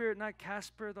Holy Spirit, not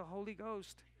Casper, the Holy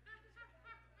Ghost.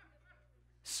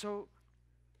 So,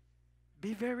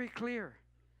 be very clear.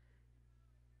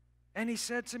 And he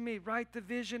said to me, write the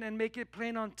vision and make it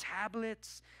plain on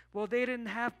tablets. Well, they didn't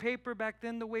have paper back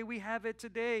then the way we have it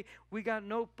today. We got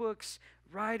notebooks.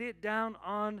 Write it down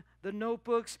on the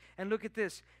notebooks. And look at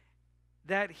this.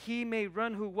 That he may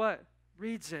run who what?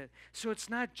 Reads it. So it's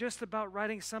not just about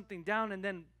writing something down and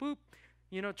then boop,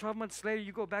 12 months later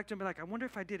you go back to him and be like, I wonder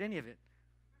if I did any of it.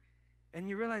 And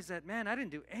you realize that, man, I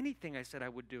didn't do anything I said I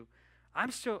would do.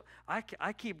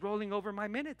 I keep rolling over my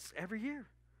minutes every year.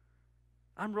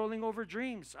 I'm rolling over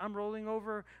dreams. I'm rolling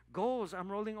over goals.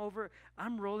 I'm rolling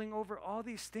over all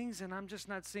these things, and I'm just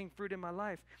not seeing fruit in my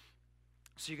life.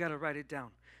 So you got to write it down.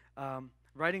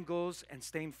 Writing goals and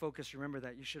staying focused. Remember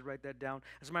that. You should write that down.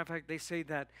 As a matter of fact, they say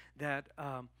that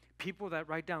people that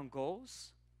write down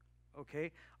goals,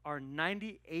 okay, are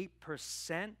 98%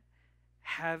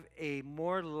 have a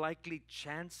more likely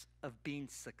chance of being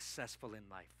successful in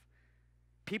life.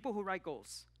 People who write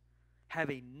goals have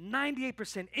a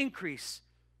 98% increase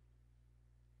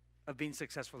of being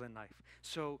successful in life.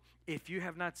 So if you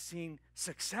have not seen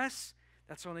success,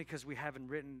 that's only because we haven't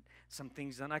written some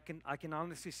things down. I can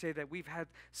honestly say that we've had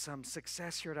some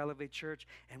success here at Elevate Church,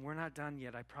 and we're not done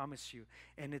yet, I promise you.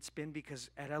 And it's been because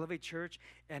at Elevate Church,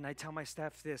 and I tell my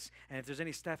staff this, and if there's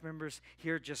any staff members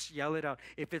here, just yell it out.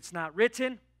 If it's not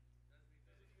written,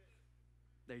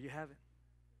 there you have it.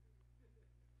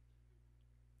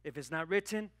 If it's not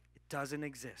written, it doesn't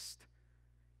exist.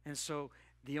 And so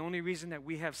the only reason that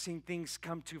we have seen things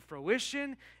come to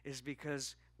fruition is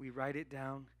because we write it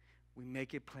down, we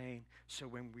make it plain, so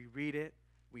when we read it,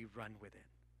 we run with it.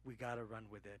 We got to run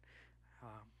with it.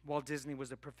 Walt Disney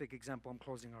was a perfect example. I'm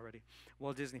closing already.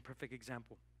 Walt Disney, perfect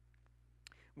example.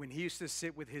 When he used to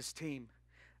sit with his team,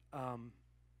 and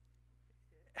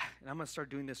I'm going to start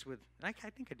doing this with, I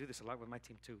think I do this a lot with my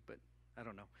team too, but I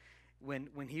don't know.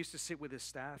 When he used to sit with his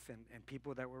staff and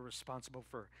people that were responsible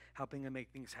for helping him make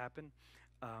things happen,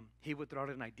 he would throw out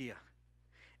an idea.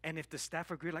 And if the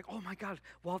staff agreed, like, oh my God,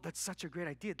 Walt, that's such a great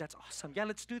idea. That's awesome. Yeah,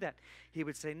 let's do that. He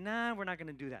would say, nah, we're not going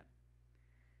to do that.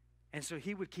 And so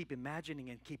he would keep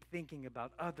imagining and keep thinking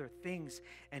about other things.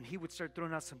 And he would start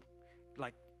throwing out some,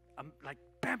 like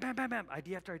bam, bam, bam, bam,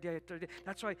 idea after idea after idea.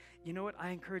 That's why, you know what?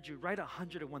 I encourage you, write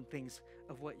 101 things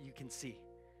of what you can see.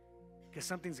 Because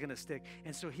something's going to stick.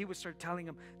 And so he would start telling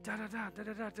him, da-da-da,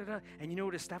 da-da-da, da-da. And you know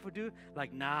what his staff would do?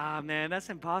 Like, nah, man,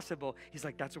 that's impossible. He's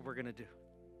like, that's what we're going to do.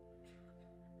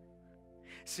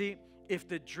 See, if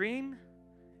the dream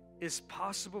is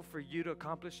possible for you to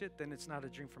accomplish it, then it's not a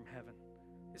dream from heaven.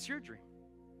 It's your dream.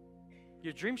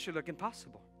 Your dream should look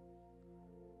impossible.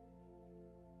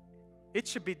 It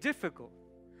should be difficult.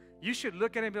 You should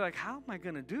look at it and be like, how am I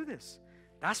going to do this?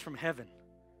 That's from heaven.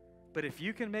 But if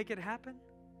you can make it happen,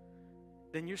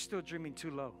 then you're still dreaming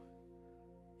too low.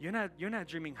 You're not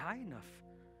dreaming high enough.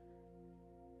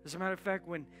 As a matter of fact,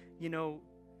 when,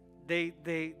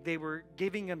 they were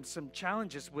giving him some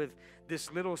challenges with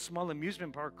this little small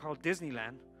amusement park called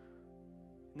Disneyland.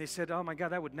 And they said, oh my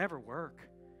God, that would never work.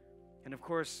 And of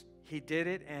course, he did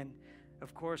it. And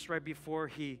of course, right before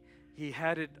he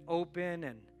had it open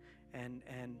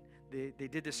and they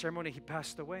did the ceremony, he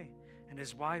passed away. And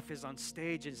his wife is on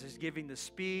stage and is giving the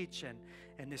speech.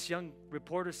 And this young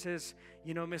reporter says,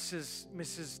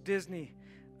 Mrs. Disney,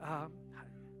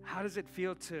 how does it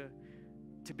feel to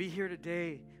be here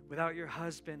today without your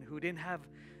husband who didn't have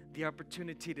the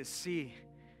opportunity to see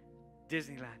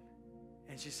Disneyland?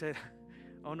 And she said,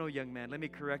 oh no, young man, let me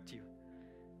correct you.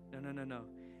 No.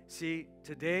 See,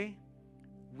 today,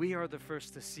 we are the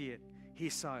first to see it. He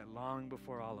saw it long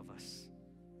before all of us.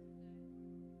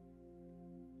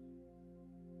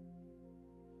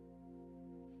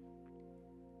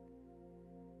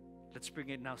 Let's bring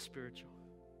it now spiritual.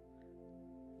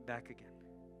 Back again.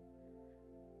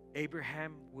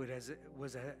 Abraham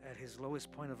was at his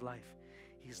lowest point of life.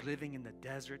 He's living in the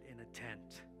desert in a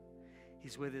tent.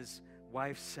 He's with his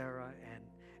wife Sarah,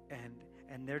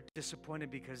 and they're disappointed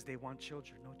because they want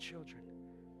children, no children.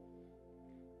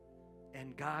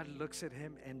 And God looks at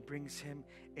him and brings him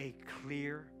a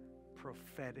clear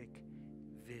prophetic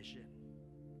vision.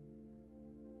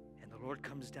 And the Lord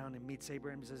comes down and meets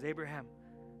Abraham and says, Abraham,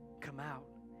 come out.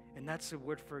 And that's a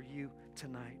word for you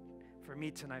tonight, for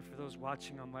me tonight, for those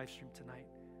watching on live stream tonight.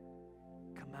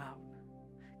 Come out.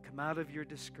 Come out of your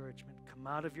discouragement. Come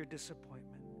out of your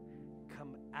disappointment.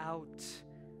 Come out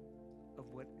of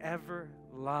whatever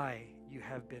lie you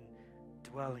have been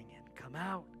dwelling in. Come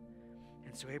out.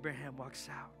 And so Abraham walks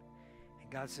out. And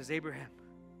God says, Abraham,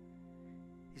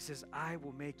 he says, I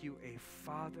will make you a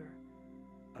father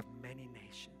of many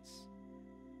nations.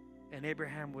 And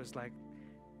Abraham was like,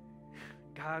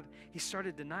 God, he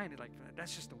started denying it, like,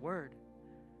 that's just a word.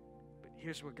 But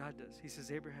here's what God does. He says,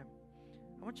 Abraham,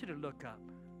 I want you to look up.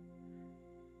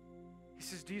 He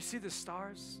says, do you see the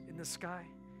stars in the sky?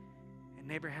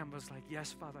 And Abraham was like,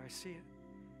 yes, Father, I see it.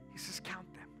 He says,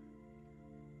 count them.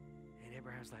 And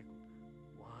Abraham's like,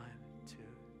 1, 2,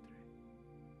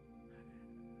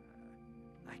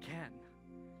 3. I can't.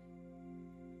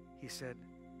 He said,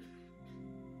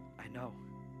 I know.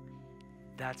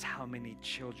 That's how many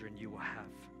children you will have.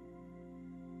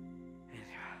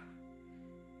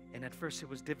 And at first it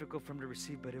was difficult for him to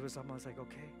receive, but it was almost like,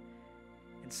 okay.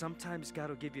 And sometimes God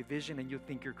will give you a vision and you'll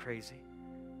think you're crazy.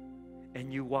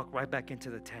 And you walk right back into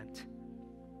the tent.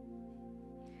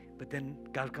 But then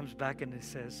God comes back and it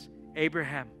says,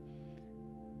 Abraham,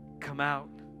 come out.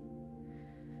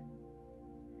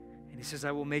 And he says,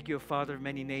 I will make you a father of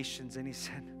many nations. And he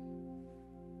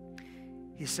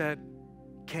said,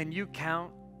 can you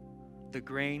count the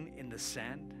grain in the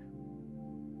sand?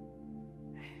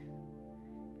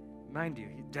 Mind you,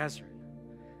 desert.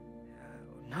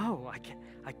 No,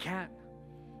 I can't.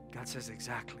 God says,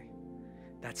 exactly.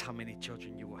 That's how many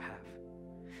children you will have.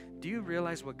 Do you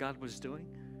realize what God was doing?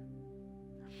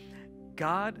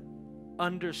 God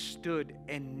understood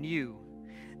and knew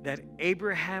that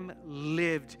Abraham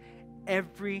lived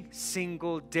every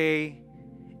single day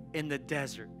in the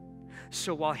desert.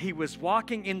 So while he was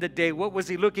walking in the day, what was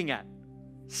he looking at?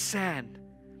 Sand.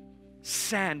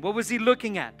 Sand. What was he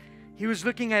looking at? He was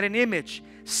looking at an image,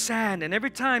 sand. And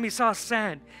every time he saw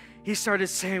sand, he started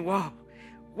saying, whoa,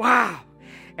 wow.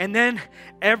 And then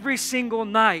every single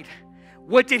night,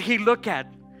 what did he look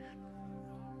at?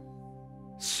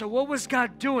 So what was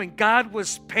God doing? God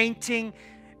was painting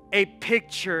a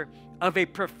picture of a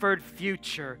preferred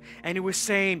future. And he was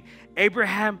saying,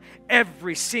 Abraham,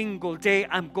 every single day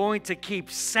I'm going to keep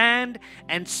sand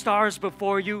and stars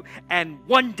before you, and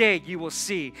one day you will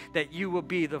see that you will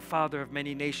be the father of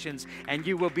many nations and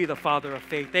you will be the father of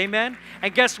faith. Amen?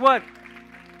 And guess what?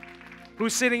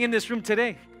 Who's sitting in this room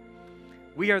today?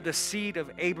 We are the seed of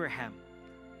Abraham.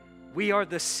 We are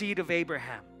the seed of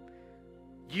Abraham.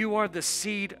 You are the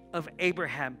seed of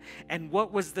Abraham. And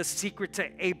what was the secret to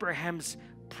Abraham's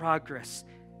progress?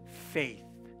 Faith.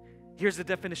 Here's the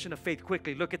definition of faith.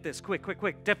 Quickly, look at this.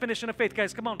 Quick. Definition of faith,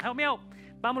 guys. Come on, help me out.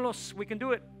 Vámonos. We can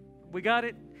do it. We got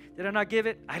it. Did I not give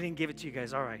it? I didn't give it to you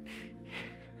guys. All right.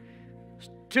 It's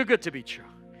too good to be true.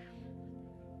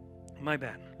 My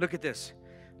bad. Look at this.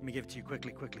 Let me give it to you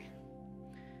quickly.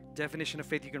 Definition of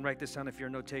faith, you can write this down if you're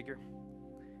a note taker.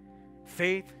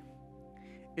 Faith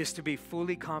is to be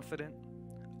fully confident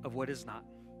of what is not.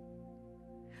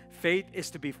 Faith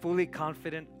is to be fully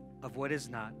confident of what is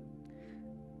not,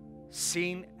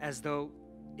 seen as though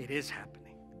it is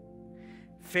happening.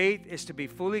 Faith is to be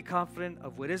fully confident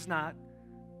of what is not,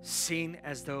 seen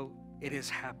as though it is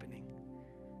happening.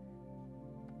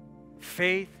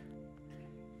 Faith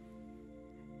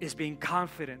is being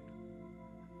confident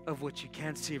of what you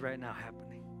can't see right now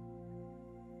happening.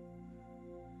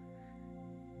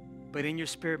 But in your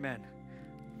spirit, man,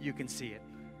 you can see it.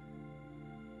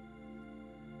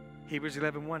 Hebrews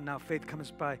 11:1, now faith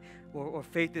comes by, or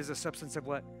faith is a substance of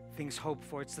what? Things hoped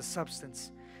for. It's the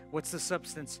substance. What's the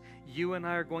substance? You and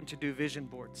I are going to do vision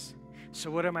boards. So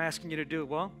what am I asking you to do?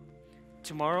 Well,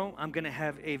 tomorrow I'm going to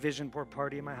have a vision board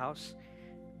party in my house.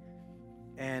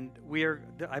 And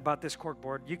I bought this cork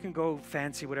board. You can go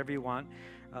fancy, whatever you want.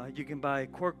 You can buy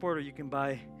cork board, or you can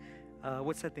buy,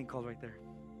 what's that thing called right there?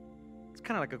 It's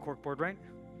kind of like a cork board, right?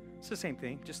 It's the same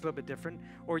thing, just a little bit different.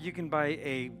 Or you can buy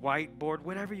a white board,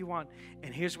 whatever you want.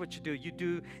 And here's what you do.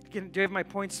 Do you have my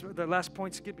points, the last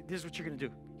points? Here's what you're going to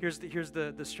do. Here's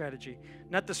the strategy.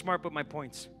 Not the smart, but my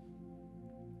points.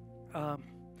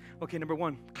 Okay, number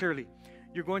one, clearly.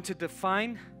 You're going to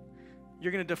define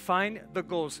the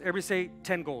goals. Everybody say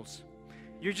 10 goals.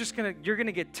 You're going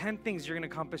to get 10 things you're going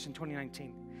to accomplish in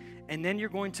 2019. And then you're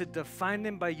going to define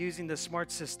them by using the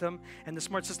SMART system. And the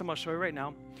SMART system I'll show you right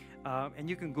now. And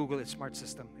you can Google it, SMART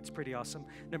system. It's pretty awesome.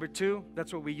 Number two,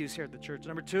 that's what we use here at the church.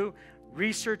 Number two,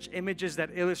 research images that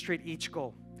illustrate each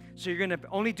goal. So you're going to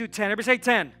only do 10. Everybody say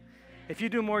 10. If you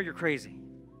do more, you're crazy.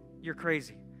 You're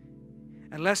crazy.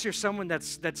 Unless you're someone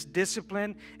that's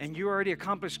disciplined and you already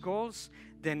accomplished goals,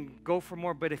 then go for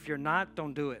more. But if you're not,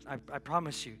 don't do it. I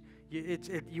promise you.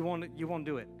 You won't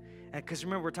do it. Because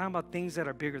remember, we're talking about things that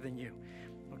are bigger than you.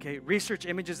 Okay, research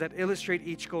images that illustrate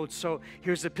each goal. So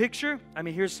here's the picture.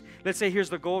 Let's say here's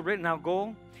the goal, written out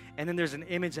goal, and then there's an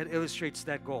image that illustrates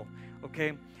that goal.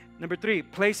 Okay. Number three,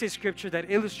 place a scripture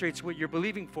that illustrates what you're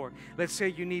believing for. Let's say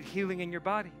you need healing in your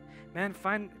body. Man,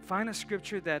 find a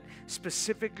scripture that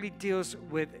specifically deals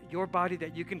with your body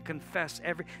that you can confess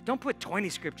don't put 20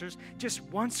 scriptures, just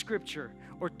one scripture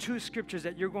or two scriptures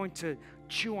that you're going to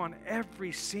chew on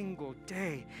every single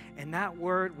day, and that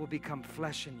word will become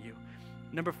flesh in you.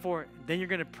 Number four, then you're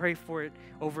going to pray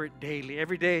over it daily,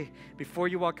 every day before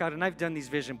you walk out. And I've done these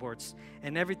vision boards,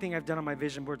 and everything I've done on my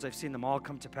vision boards, I've seen them all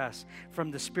come to pass,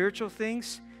 from the spiritual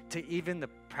things to even the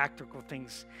practical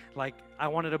things. Like I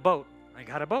wanted a boat. I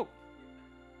got a boat.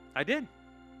 I did.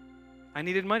 I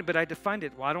needed money, but I defined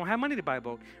it. Well, I don't have money to buy a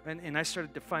boat. And I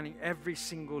started defining every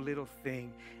single little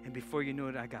thing. And before you knew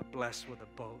it, I got blessed with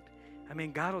a boat. I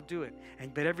mean, God will do it.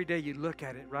 But every day you look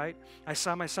at it, right? I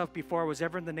saw myself before I was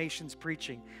ever in the nations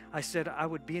preaching. I said I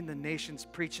would be in the nations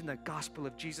preaching the gospel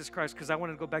of Jesus Christ, because I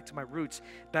wanted to go back to my roots,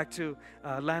 back to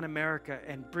Latin America,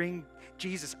 and bring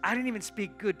Jesus. I didn't even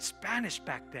speak good Spanish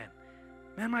back then.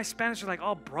 Man, my Spanish was like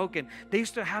all broken. They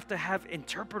used to have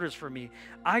interpreters for me.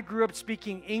 I grew up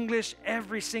speaking English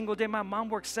every single day. My mom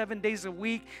worked 7 days a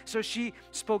week, so she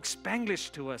spoke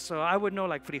Spanglish to us. So I would know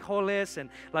like frijoles and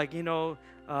like,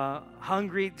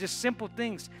 hungry, just simple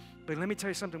things. But let me tell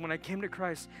you something. When I came to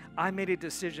Christ, I made a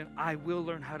decision. I will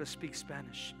learn how to speak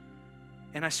Spanish.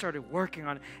 And I started working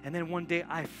on it. And then one day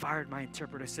I fired my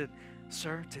interpreter. I said,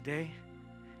 "Sir, today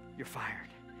you're fired."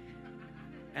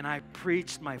 And I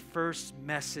preached my first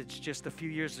message just a few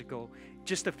years ago,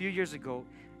 just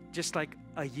like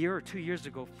a year or 2 years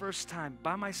ago, first time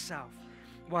by myself.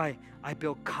 Why? I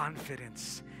built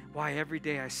confidence. Why? Every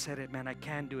day I said it, man, I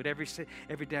can do it. Every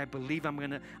day I believe I'm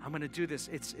gonna do this.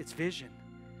 It's vision.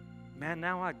 Man,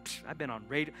 now I've been on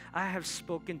radio. I have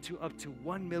spoken to up to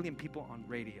 1 million people on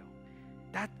radio.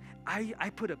 That I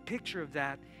put a picture of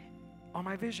that on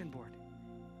my vision board.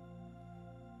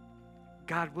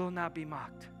 God will not be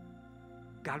mocked.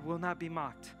 God will not be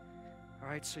mocked. All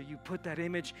right, so you put that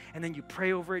image, and then you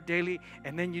pray over it daily,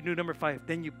 and then you do number 5.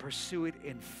 Then you pursue it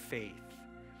in faith.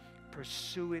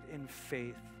 Pursue it in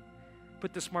faith.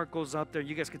 Put the SMART goals up there.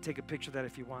 You guys can take a picture of that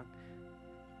if you want.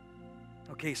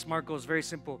 Okay, SMART goals, very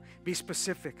simple. Be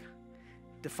specific.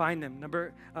 Define them.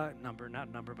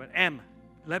 M.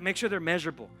 Make sure they're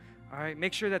measurable. All right,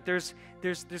 make sure that there's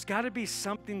got to be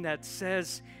something that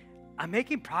says, I'm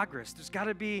making progress. There's got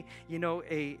to be,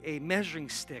 a measuring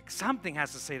stick. Something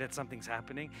has to say that something's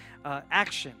happening.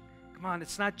 Action. Come on,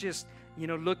 it's not just,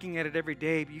 looking at it every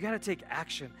day, but you got to take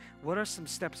action. What are some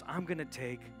steps I'm going to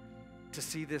take to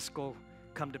see this goal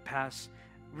come to pass?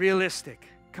 Realistic.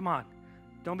 Come on.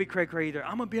 Don't be cray either.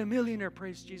 I'm going to be a millionaire,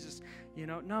 praise Jesus.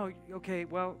 No, okay,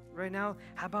 well, right now,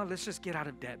 how about let's just get out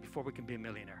of debt before we can be a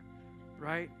millionaire,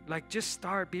 right? Like, just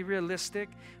start, be realistic,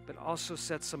 but also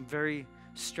set some very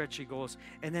stretchy goals.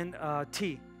 And then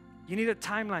T, you need a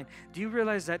timeline. Do you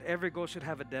realize that every goal should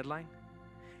have a deadline?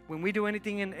 When we do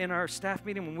anything in our staff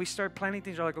meeting, when we start planning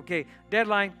things, we're like, okay,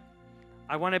 deadline,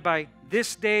 I want it by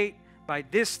this date, by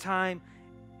this time,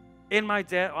 on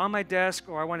my desk,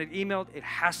 or I want it emailed. It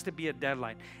has to be a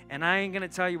deadline. And I ain't going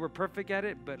to tell you we're perfect at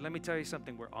it, but let me tell you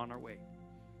something, we're on our way.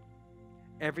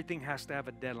 Everything has to have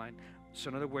a deadline. So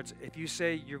in other words, if you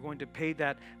say you're going to pay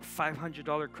that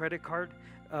 $500 credit card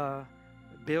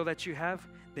bill that you have,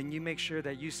 then you make sure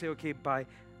that you say, okay, by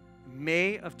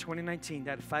May of 2019,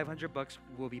 that $500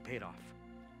 will be paid off.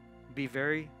 Be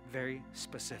very, very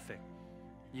specific.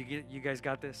 You guys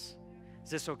got this? Is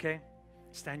this okay?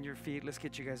 Stand your feet. Let's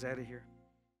get you guys out of here.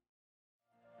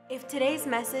 If today's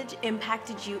message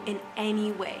impacted you in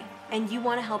any way and you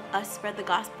want to help us spread the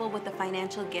gospel with a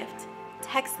financial gift,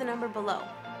 text the number below.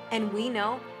 And we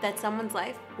know that someone's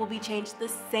life will be changed the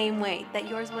same way that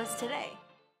yours was today.